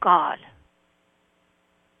from God.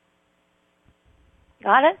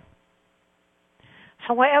 Got it?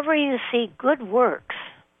 So wherever you see good works,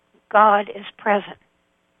 God is present.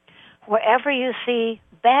 Wherever you see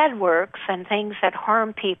bad works and things that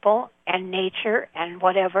harm people and nature and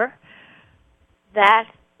whatever, that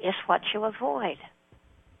is what you avoid.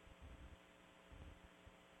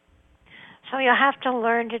 So you have to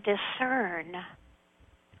learn to discern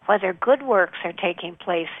whether good works are taking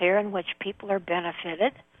place here in which people are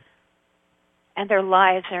benefited and their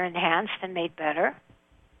lives are enhanced and made better,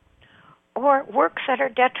 or works that are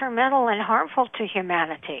detrimental and harmful to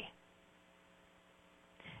humanity.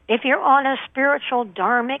 If you're on a spiritual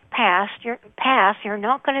dharmic path, you're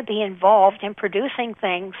not going to be involved in producing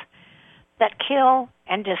things that kill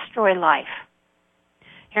and destroy life.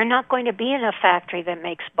 You're not going to be in a factory that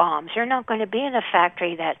makes bombs. You're not going to be in a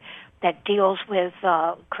factory that deals with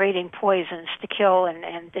creating poisons to kill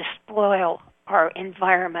and despoil our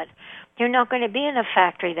environment. You're not going to be in a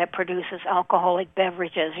factory that produces alcoholic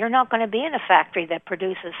beverages. You're not going to be in a factory that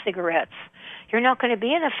produces cigarettes. You're not going to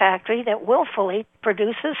be in a factory that willfully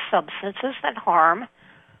produces substances that harm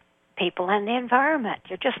people and the environment.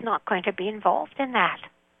 You're just not going to be involved in that.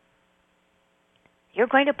 You're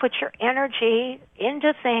going to put your energy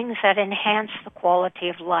into things that enhance the quality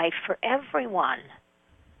of life for everyone.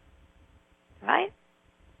 Right?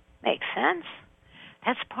 Makes sense?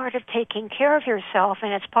 That's part of taking care of yourself,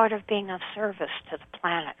 and it's part of being of service to the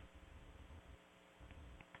planet.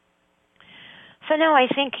 So now I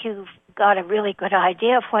think you've got a really good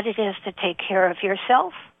idea of what it is to take care of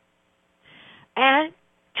yourself and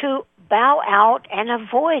to bow out and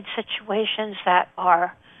avoid situations that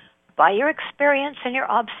are, by your experience and your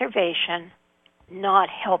observation, not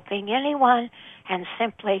helping anyone and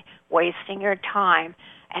simply wasting your time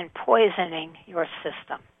and poisoning your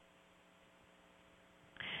system.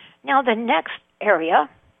 Now, the next area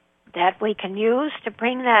that we can use to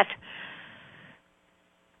bring that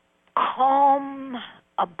calm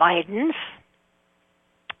abidance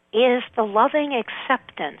is the loving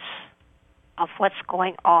acceptance of what's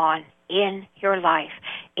going on in your life.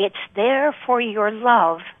 It's there for your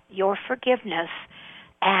love, your forgiveness,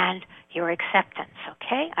 and your acceptance,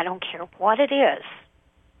 okay? I don't care what it is.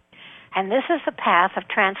 And this is the path of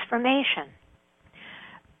transformation.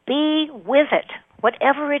 Be with it.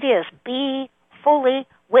 Whatever it is, be fully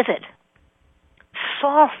with it.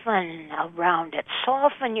 Soften around it.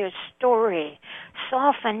 Soften your story.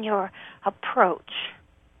 Soften your approach.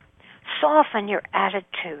 Soften your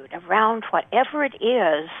attitude around whatever it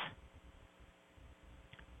is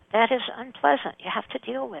that is unpleasant. You have to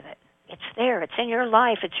deal with it. It's there. It's in your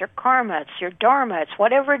life. It's your karma. It's your dharma. It's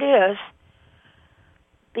whatever it is.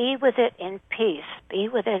 Be with it in peace. Be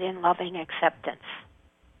with it in loving acceptance.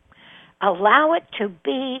 Allow it to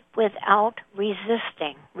be without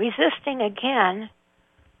resisting. Resisting, again,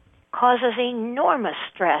 causes enormous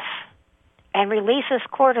stress and releases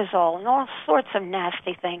cortisol and all sorts of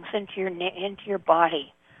nasty things into your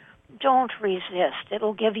body. Don't resist.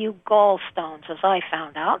 It'll give you gallstones, as I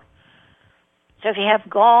found out. So if you have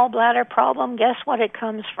gallbladder problem, guess what it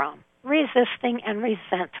comes from? Resisting and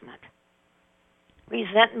resentment.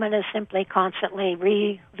 Resentment is simply constantly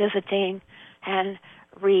revisiting and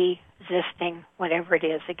resisting whatever it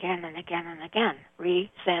is again and again and again.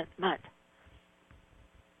 Resentment.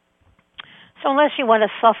 So unless you want to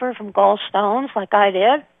suffer from gallstones like I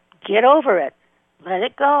did, get over it. Let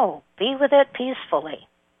it go. Be with it peacefully.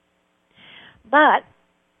 But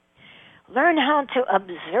learn how to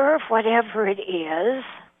observe whatever it is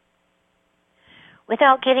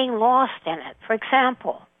without getting lost in it. For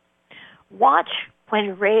example, watch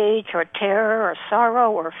when rage or terror or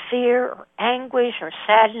sorrow or fear or anguish or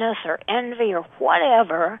sadness or envy or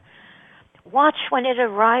whatever, watch when it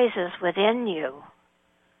arises within you.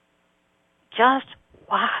 Just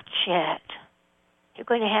watch it. You're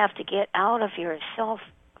going to have to get out of your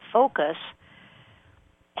self-focus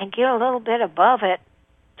and get a little bit above it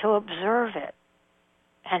to observe it.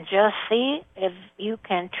 And just see if you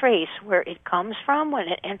can trace where it comes from when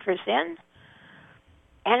it enters in.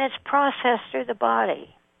 And it's processed through the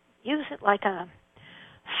body. Use it like a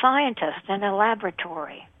scientist in a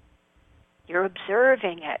laboratory. You're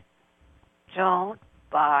observing it. Don't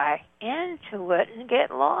buy into it and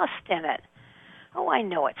get lost in it. Oh, I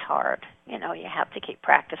know it's hard. You have to keep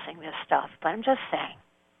practicing this stuff, but I'm just saying.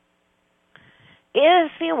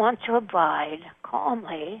 If you want to abide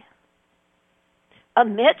calmly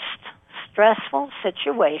amidst stressful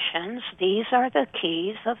situations, these are the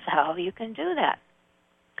keys of how you can do that.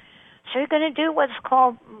 So you're going to do what's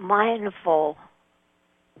called mindful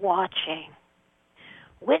watching,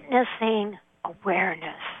 witnessing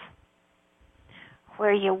awareness,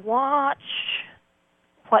 where you watch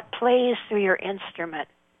what plays through your instrument,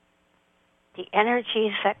 the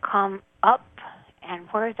energies that come up and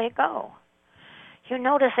where they go. You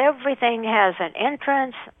notice everything has an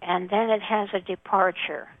entrance and then it has a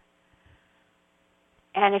departure.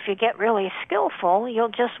 And if you get really skillful, you'll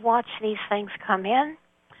just watch these things come in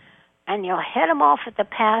and you'll head them off at the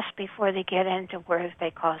pass before they get into where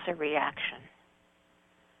they cause a reaction.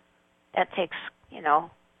 That takes,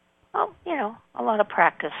 a lot of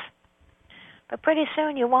practice. But pretty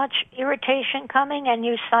soon you watch irritation coming and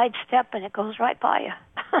you sidestep and it goes right by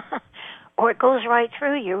you. Or it goes right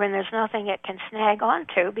through you and there's nothing it can snag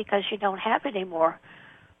onto because you don't have any more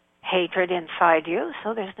hatred inside you,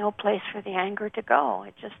 so there's no place for the anger to go.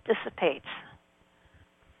 It just dissipates.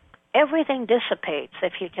 Everything dissipates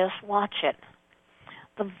if you just watch it.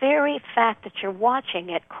 The very fact that you're watching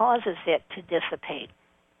it causes it to dissipate.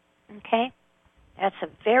 Okay? That's a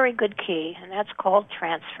very good key, and that's called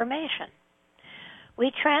transformation.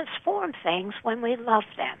 We transform things when we love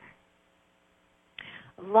them.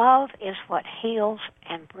 Love is what heals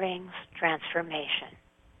and brings transformation.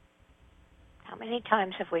 How many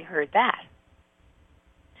times have we heard that?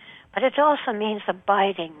 But it also means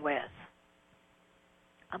abiding with.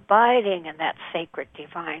 Abiding in that sacred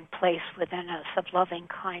divine place within us of loving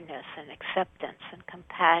kindness and acceptance and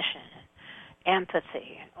compassion and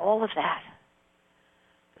empathy and all of that.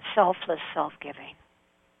 Selfless self-giving.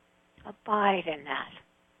 Abide in that.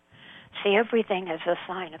 See everything as a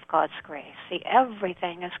sign of God's grace. See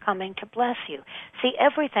everything is coming to bless you. See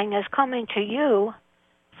everything is coming to you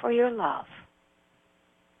for your love.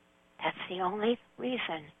 That's the only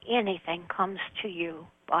reason anything comes to you,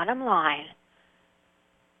 bottom line,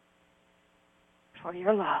 for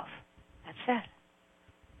your love. That's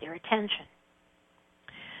it. Your attention.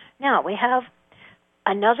 Now, we have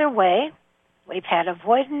another way. We've had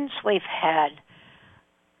avoidance, we've had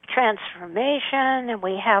transformation, and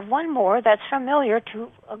we have one more that's familiar to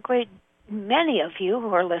a great many of you who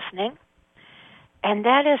are listening, and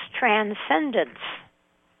that is transcendence.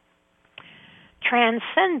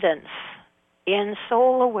 Transcendence in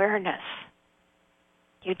soul awareness.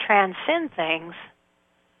 You transcend things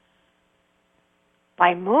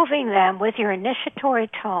by moving them with your initiatory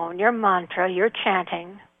tone, your mantra, your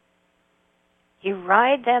chanting. You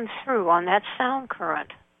ride them through on that sound current,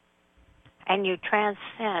 and you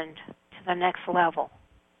transcend to the next level.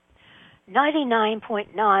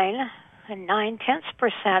 99.9 and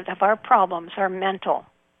 9/10% of our problems are mental.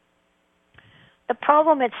 The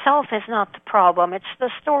problem itself is not the problem. It's the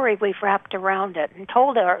story we've wrapped around it and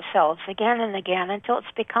told ourselves again and again until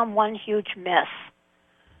it's become one huge mess.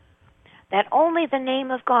 That only the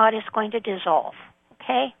name of God is going to dissolve.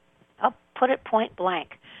 Okay? I'll put it point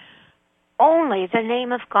blank. Only the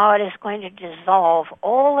name of God is going to dissolve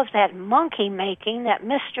all of that monkey-making, that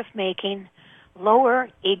mischief-making, lower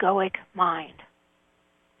egoic mind.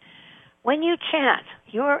 When you chant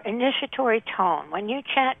your initiatory tone, when you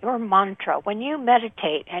chant your mantra, when you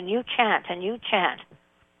meditate and you chant,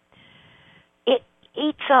 it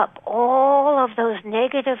eats up all of those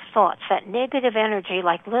negative thoughts, that negative energy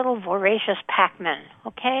like little voracious Pac-Men,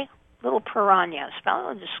 okay? Little piranhas.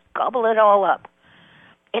 Well, just gobble it all up.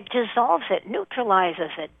 It dissolves it,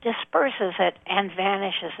 neutralizes it, disperses it, and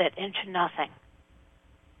vanishes it into nothing.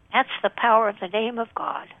 That's the power of the name of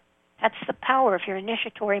God. That's the power of your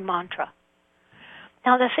initiatory mantra.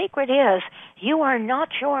 Now, the secret is, you are not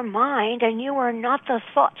your mind, and you are not the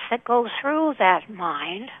thoughts that go through that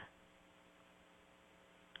mind.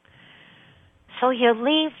 So you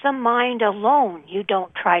leave the mind alone. You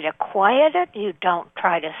don't try to quiet it. You don't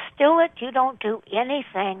try to still it. You don't do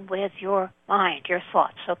anything with your mind, your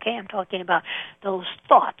thoughts. Okay, I'm talking about those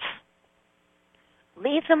thoughts.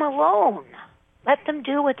 Leave them alone. Let them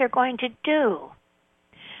do what they're going to do.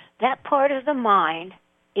 That part of the mind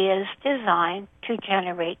is designed to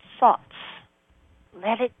generate thoughts.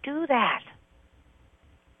 Let it do that.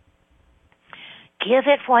 Give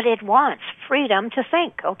it what it wants, freedom to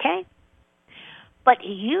think, okay? But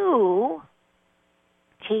you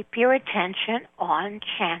keep your attention on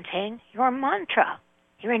chanting your mantra,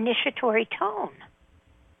 your initiatory tone.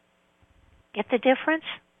 Get the difference?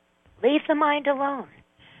 Leave the mind alone.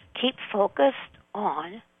 Keep focused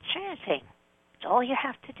on chanting. That's all you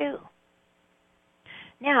have to do.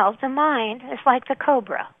 Now, the mind is like the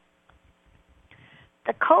cobra.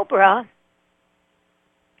 The cobra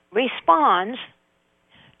responds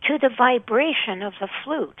to the vibration of the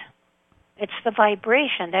flute. It's the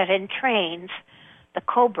vibration that entrains the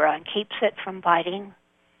cobra and keeps it from biting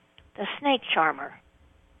the snake charmer.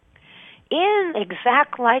 In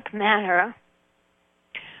exact like manner,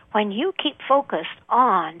 when you keep focused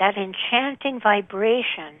on that enchanting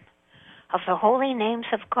vibration of the holy names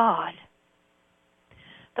of God,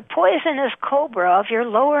 the poisonous cobra of your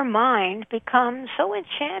lower mind becomes so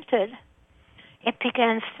enchanted, it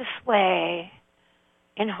begins to sway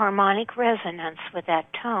in harmonic resonance with that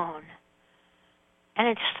tone. And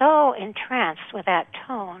it's so entranced with that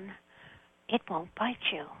tone, it won't bite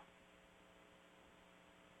you.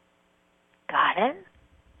 Got it?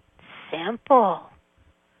 Simple.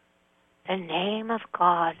 The name of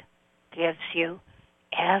God gives you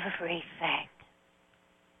everything.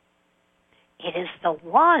 It is the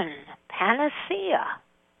one panacea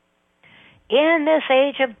in this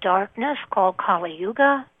age of darkness called Kali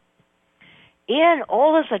Yuga, in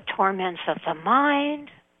all of the torments of the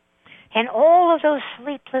mind, in all of those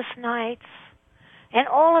sleepless nights, and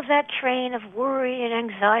all of that train of worry and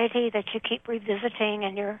anxiety that you keep revisiting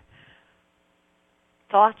in your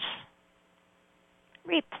thoughts.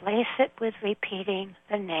 Replace it with repeating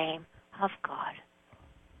the name of God.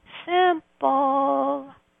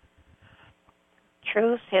 Simple.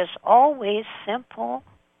 Truth is always simple.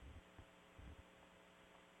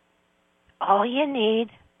 All you need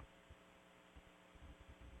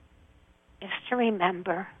is to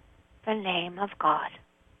remember the name of God.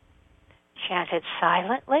 Chant it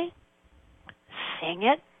silently. Sing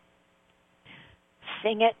it.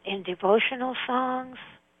 Sing it in devotional songs.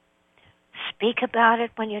 Speak about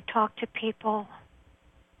it when you talk to people.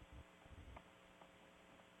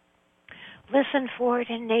 Listen for it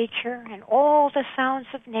in nature, and all the sounds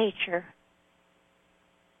of nature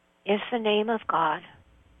is the name of God.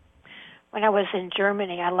 When I was in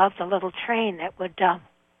Germany, I loved the little train that would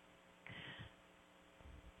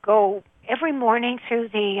go every morning through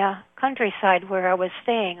the countryside where I was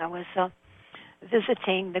staying. I was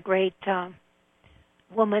visiting the great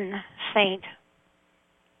woman saint,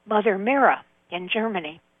 Mother Mira, in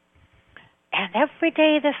Germany. And every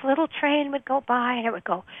day this little train would go by, and it would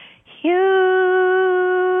go, Hugh.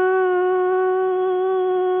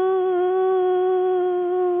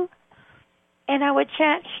 And I would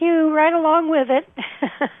chant Hugh right along with it.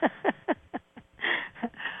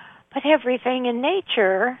 But everything in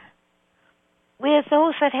nature, with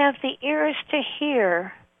those that have the ears to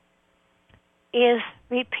hear, is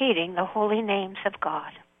repeating the holy names of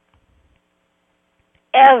God.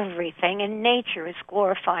 Everything in nature is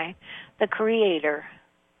glorifying the Creator.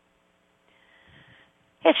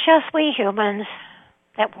 It's just we humans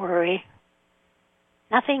that worry.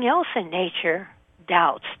 Nothing else in nature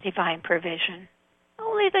doubts divine provision.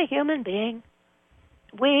 Only the human being.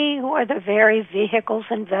 We who are the very vehicles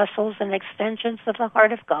and vessels and extensions of the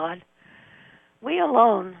heart of God, we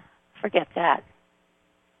alone forget that.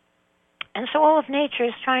 And so all of nature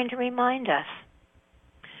is trying to remind us.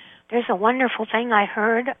 There's a wonderful thing I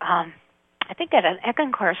heard, I think at an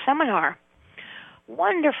Eckankar seminar.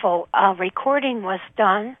 Wonderful recording was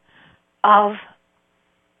done of,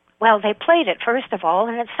 well, they played it first of all,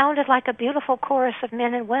 and it sounded like a beautiful chorus of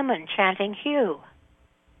men and women chanting Hugh.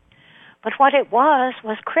 But what it was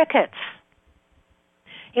crickets.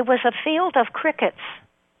 It was a field of crickets.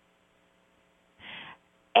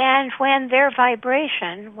 And when their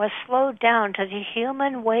vibration was slowed down to the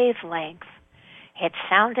human wavelength, it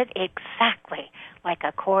sounded exactly like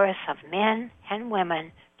a chorus of men and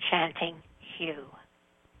women chanting Hugh.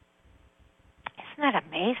 Isn't that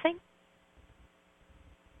amazing?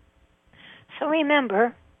 So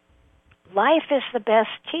remember, life is the best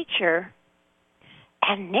teacher,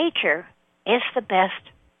 and nature is the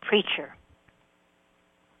best preacher.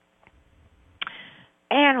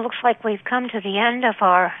 And it looks like we've come to the end of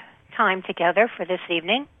our time together for this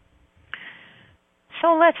evening.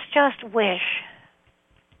 So let's just wish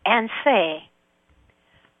and say,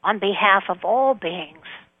 on behalf of all beings,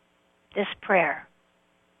 this prayer.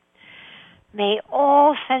 May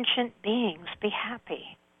all sentient beings be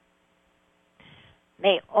happy.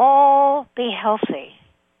 May all be healthy.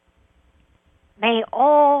 May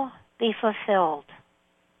all be fulfilled.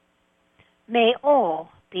 May all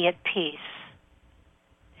be at peace.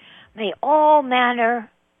 May all manner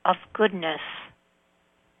of goodness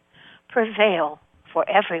prevail for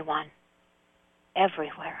everyone,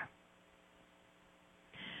 everywhere.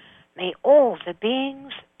 May all the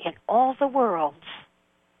beings in all the worlds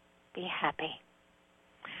be happy.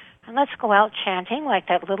 And let's go out chanting like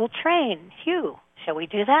that little train, Hugh. Shall we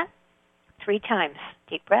do that? 3 times.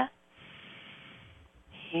 Deep breath.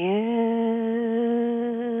 Hugh.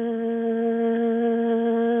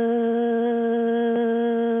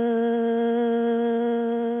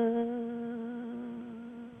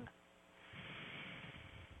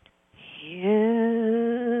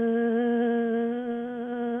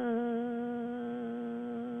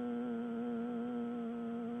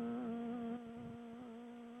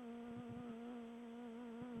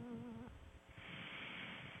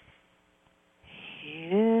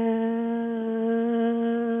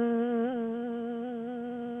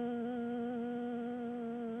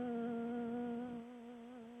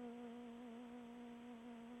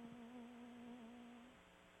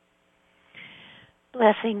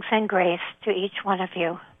 Blessings and grace to each one of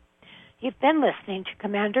you. You've been listening to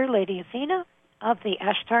Commander Lady Athena of the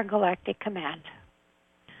Ashtar Galactic Command.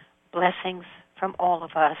 Blessings from all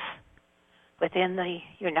of us within the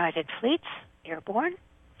United Fleets, airborne,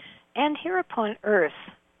 and here upon Earth,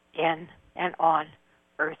 in and on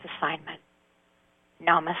Earth assignment.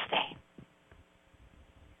 Namaste.